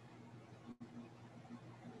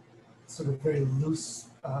sort of very loose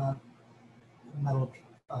metal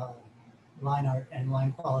line art and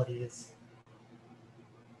line quality is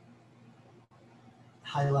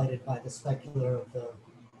highlighted by the specular of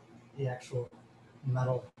the actual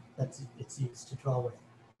metal that's it's used to draw with.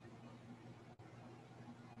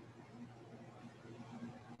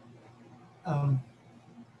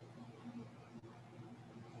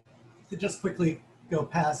 To just quickly go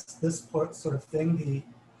past this sort of thing, the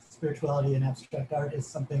spirituality in abstract art is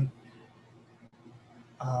something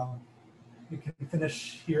you can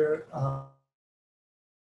finish here, or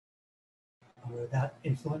that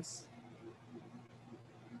influence.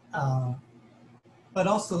 But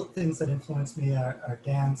also things that influence me are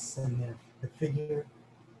dance and the figure,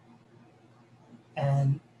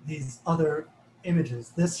 and these other images.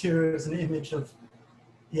 This here is an image of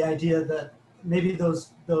the idea that maybe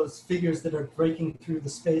those figures that are breaking through the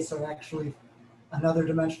space are actually another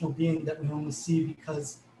dimensional being that we only see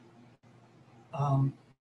because a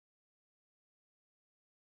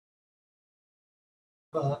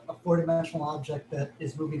four-dimensional object that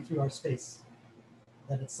is moving through our space,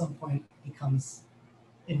 that at some point becomes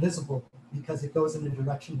invisible because it goes in a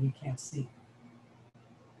direction we can't see.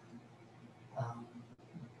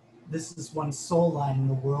 This is one soul line in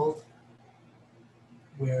the world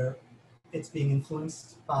where it's being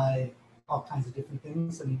influenced by all kinds of different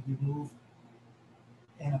things, and you move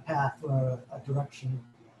in a path or a direction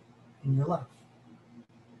in your life.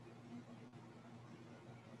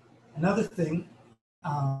 Another thing,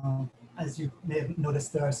 as you may have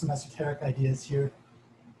noticed, there are some esoteric ideas here.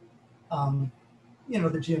 You know,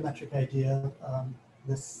 the geometric idea,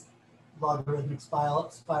 this logarithmic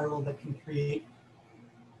spiral that can create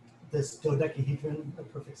this dodecahedron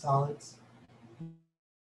of perfect solids.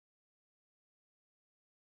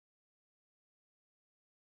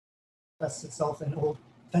 Manifests itself in old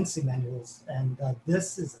fencing manuals, and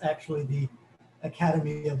this is actually the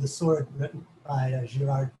Academy of the Sword written by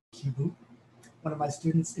Girard Thibault. One of my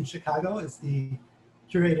students in Chicago is the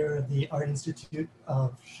curator of the Art Institute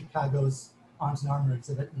of Chicago's Arms and Armor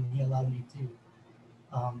exhibit, and he allowed me to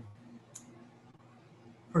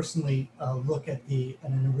personally look at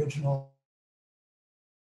an original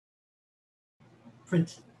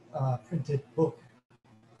printed book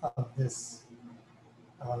of this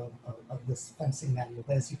fencing manual.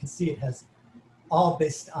 But as you can see, it has all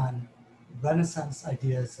based on Renaissance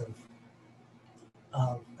ideas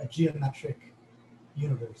of a geometric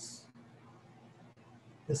universe.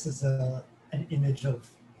 This is an image of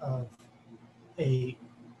a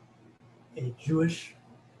Jewish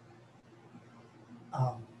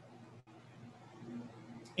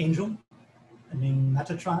angel named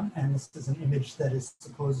Metatron, and this is an image that is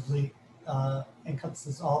supposedly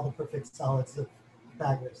encompasses all the perfect solids of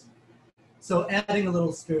Pythagoras. So adding a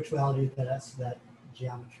little spirituality that adds to that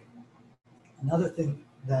geometry. Another thing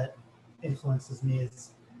that influences me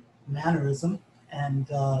is mannerism, and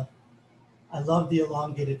I love the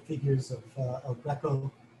elongated figures of El Greco,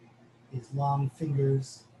 these long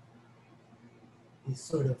fingers, these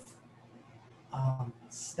sort of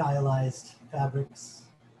stylized fabrics,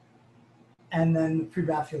 and then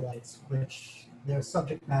pre-Raphaelites, which their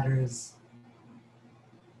subject matter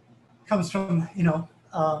comes from, you know,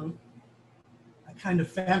 a kind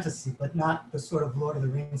of fantasy, but not the sort of Lord of the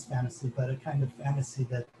Rings fantasy, but a kind of fantasy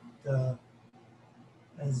that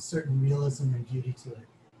has a certain realism and beauty to it.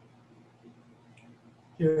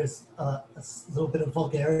 Here is a little bit of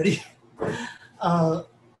vulgarity.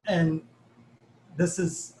 And this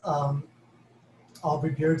is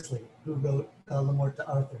Aubrey Beardsley, who wrote Le Morte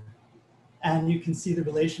d'Arthur. And you can see the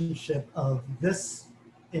relationship of this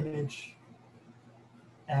image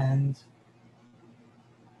and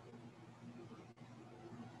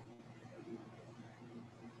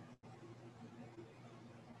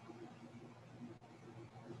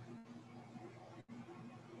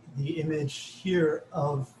the image here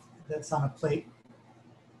that's on a plate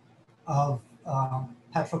of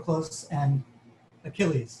Patroclus and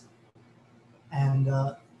Achilles. And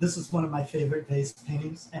this is one of my favorite vase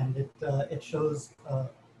paintings, and it shows a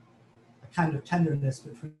kind of tenderness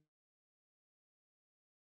between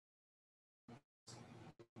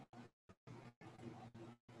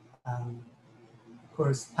of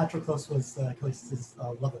course, Patroclus was Achilles'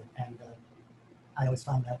 lover, and I always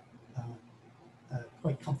found that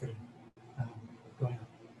quite comforting growing up.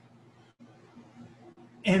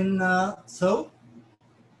 And so,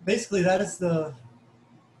 basically, that's the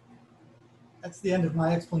end of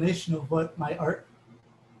my explanation of what my art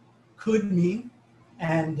could mean,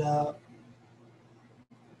 and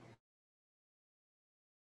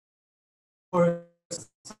or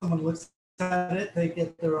someone looks at it, they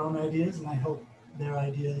get their own ideas, and I hope their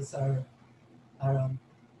ideas are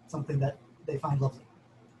something that they find lovely.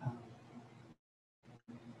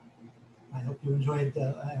 I hope you enjoyed.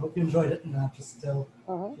 I hope you enjoyed it, and just if you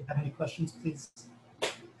have any questions, please.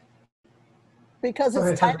 Because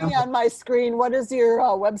it's tiny on my screen, what is your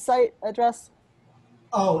website address?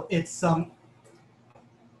 Oh, it's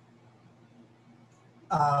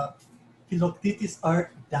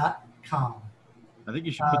philoctetisart.com. I think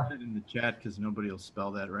you should put that in the chat because nobody will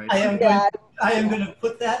spell that right. I am going to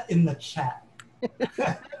put that in the chat.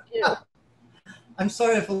 Thank you. I'm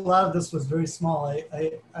sorry if a lot of this was very small. I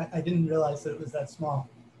didn't realize that it was that small.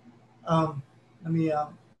 Let me,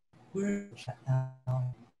 where's the chat now?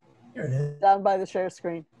 Here it is. Down by the share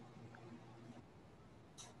screen.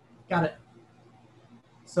 Got it.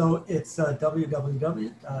 So it's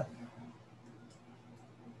www.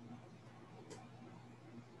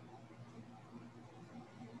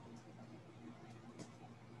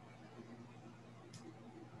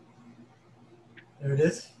 There it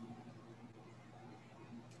is.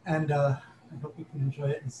 And I hope you can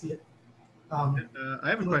enjoy it and see it. I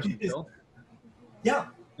have a question, Phil. Yeah.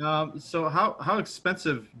 So how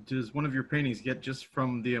expensive does one of your paintings get just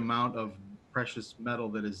from the amount of precious metal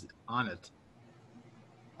that is on it?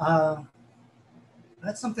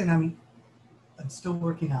 That's something I'm still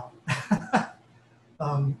working out.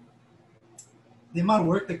 The amount of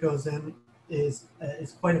work that goes in is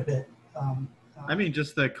quite a bit. I mean,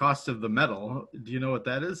 just the cost of the metal. Do you know what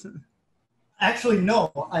that is? Actually,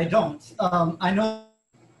 no, I don't. I know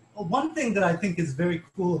one thing that I think is very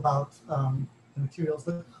cool about the materials.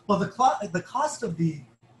 The cost of the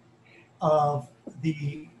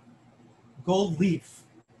gold leaf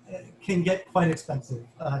can get quite expensive,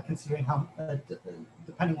 considering how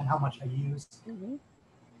depending on how much I use. Mhm.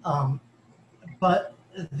 But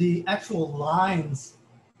the actual lines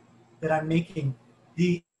that I'm making,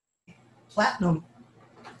 the platinum,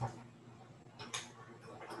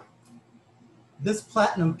 this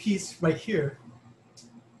platinum piece right here,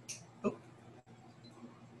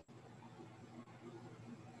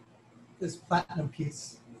 this platinum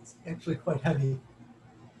piece, it's actually quite heavy.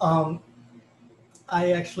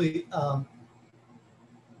 I actually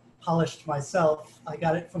polished myself. I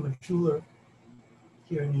got it from a jeweler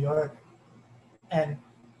here in New York, and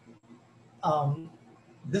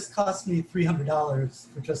this cost me $300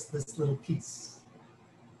 for just this little piece.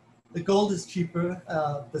 The gold is cheaper,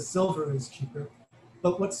 the silver is cheaper,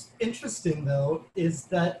 but what's interesting though is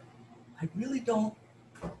that I really don't.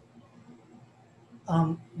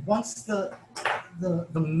 Once the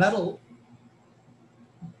metal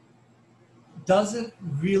doesn't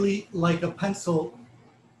really, like a pencil,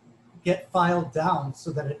 get filed down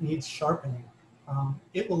so that it needs sharpening,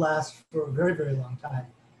 it will last for a very, very long time.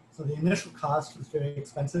 So the initial cost was very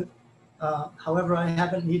expensive. However, I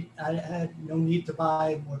had no need to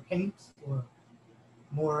buy more paint or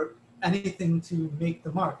more anything to make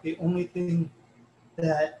the mark. The only thing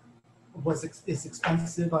that is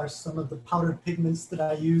expensive are some of the powdered pigments that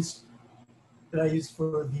I used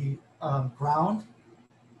for the ground,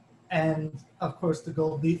 and of course the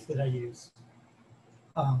gold leaf that I used.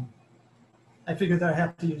 I figured that I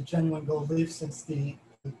have to use genuine gold leaf since the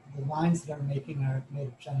lines that I'm making are made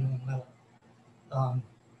of genuine metal.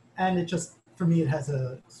 And it just, for me, it has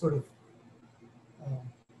a sort of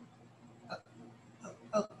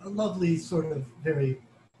a lovely sort of very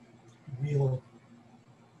real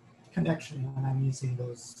connection when I'm using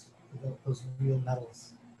those real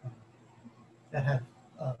metals that have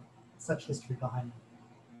such history behind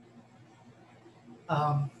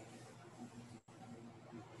them.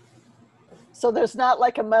 So there's not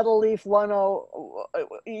like a Metal Leaf 10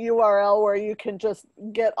 URL where you can just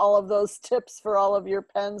get all of those tips for all of your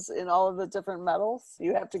pens in all of the different metals.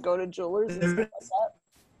 You have to go to jewelers and stuff like that.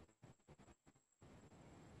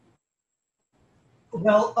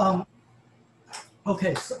 Well,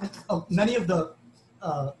 okay. So many of the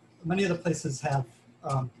places have.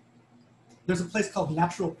 There's a place called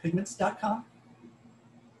naturalpigments.com,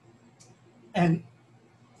 and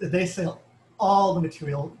they sell all the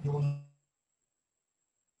material you will.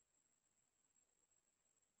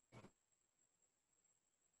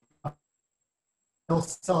 They'll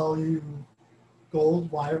sell you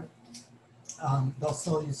gold wire. They'll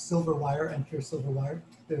sell you silver wire and pure silver wire.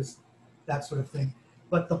 There's that sort of thing.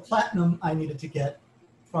 But the platinum I needed to get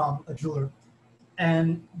from a jeweler,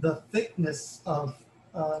 and the thickness of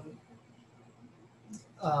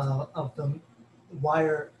the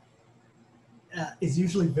wire is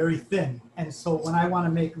usually very thin. And so when I want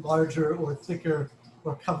to make larger or thicker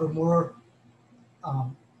or cover more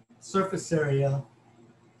surface area,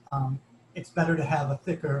 it's better to have a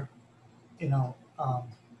thicker,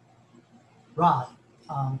 rod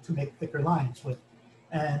to make thicker lines with.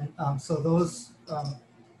 And so those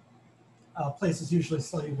places usually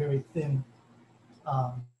sell you very thin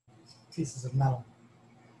pieces of metal.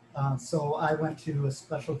 So I went to a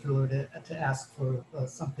special jeweler to ask for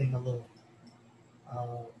something a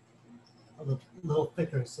little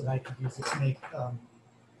thicker so that I could use it to make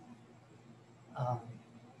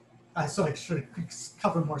so I should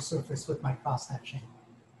cover more surface with my cross hatching.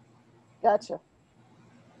 Gotcha.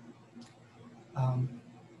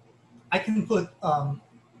 I can put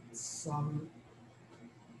some.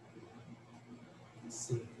 Let's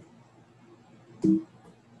see.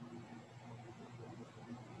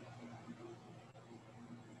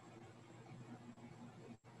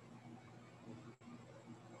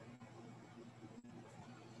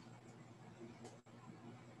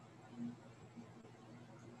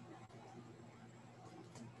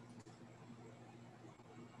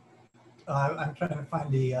 I'm trying to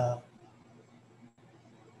find the.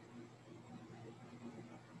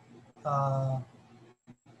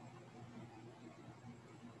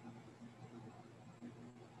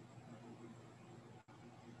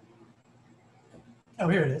 Oh,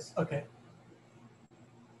 here it is. Okay.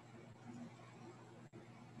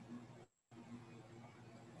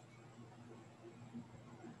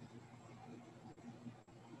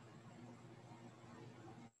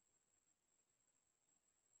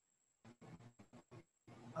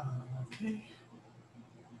 Okay.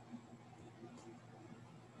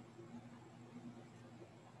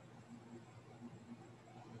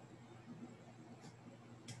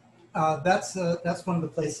 That's one of the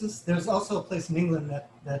places. There's also a place in England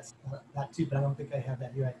that's that too, but I don't think I have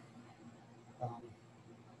that here. I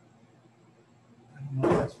don't know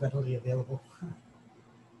if that's readily available.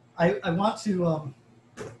 I want to,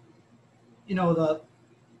 you know, the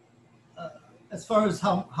as far as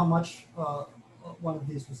how much one of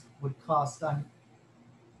these would cost,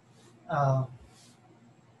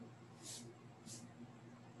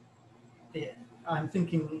 I'm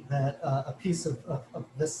thinking that a piece of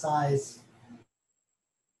this size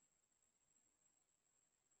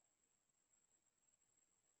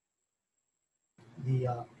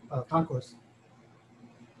the concourse.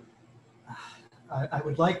 I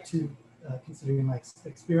would like to, considering my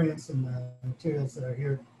experience and the materials that are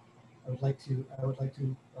here, I would like to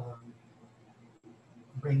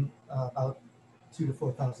bring about $2,000 to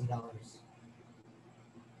 $4,000.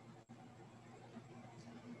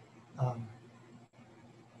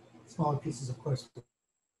 Smaller pieces, of course.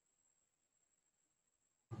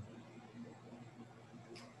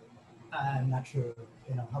 I'm not sure,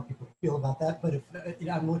 you know, how people feel about that, but if you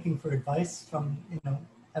know, I'm looking for advice from, you know,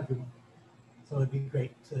 everyone, so it'd be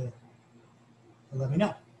great to let me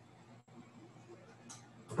know.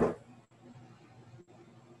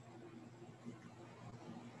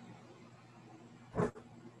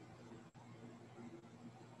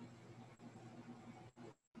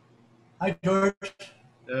 Hi, George.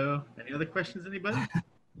 So, any other questions, anybody?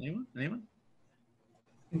 Anyone? Anyone?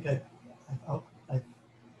 Okay, I've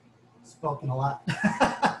spoken a lot.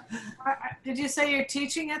 Did you say you're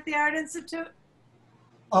teaching at the Art Institute?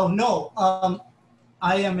 Oh no,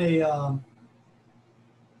 I am a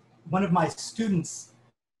one of my students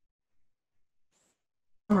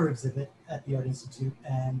summer exhibit at the Art Institute,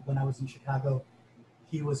 and when I was in Chicago,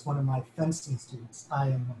 he was one of my fencing students. I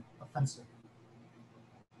am a fencer,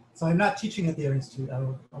 so I'm not teaching at the Art Institute.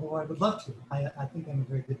 Although I would love to. I think I'm a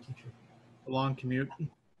very good teacher. A long commute.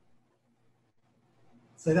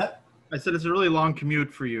 Say that? I said it's a really long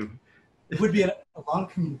commute for you. It would be a long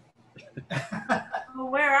commute. Well,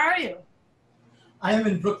 where are you? I am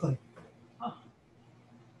in Brooklyn. Oh.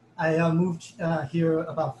 I moved here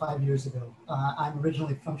about 5 years ago. I'm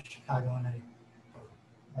originally from Chicago, and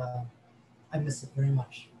I miss it very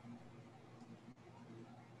much.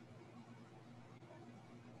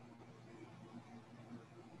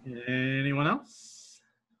 Anyone else?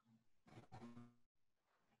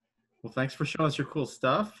 Well, thanks for showing us your cool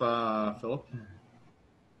stuff, Philip.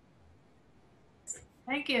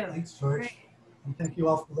 Thank you. Thanks, George. Great. And thank you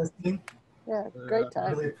all for listening. Yeah, great I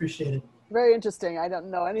time. really appreciate it. Very interesting. I don't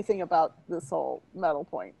know anything about this whole metal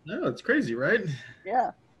point. No, it's crazy, right?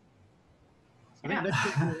 Yeah. I think next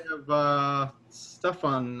week we have stuff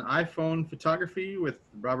on iPhone photography with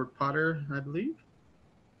Robert Potter, I believe.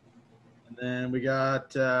 And then we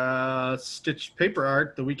got stitched paper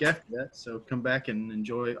art the week after that. So come back and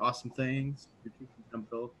enjoy awesome things. Your teeth can come,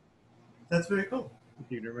 Philip, That's very cool. if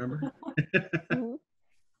you can remember. Mhm.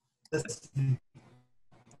 And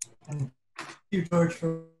thank you, George,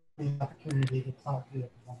 for the opportunity to talk to you.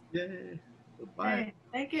 Yay. Bye. Hey,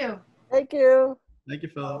 thank you. Thank you. Thank you,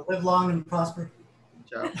 Philip. Live long and prosper.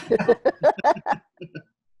 Ciao.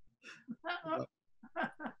 Uh-oh.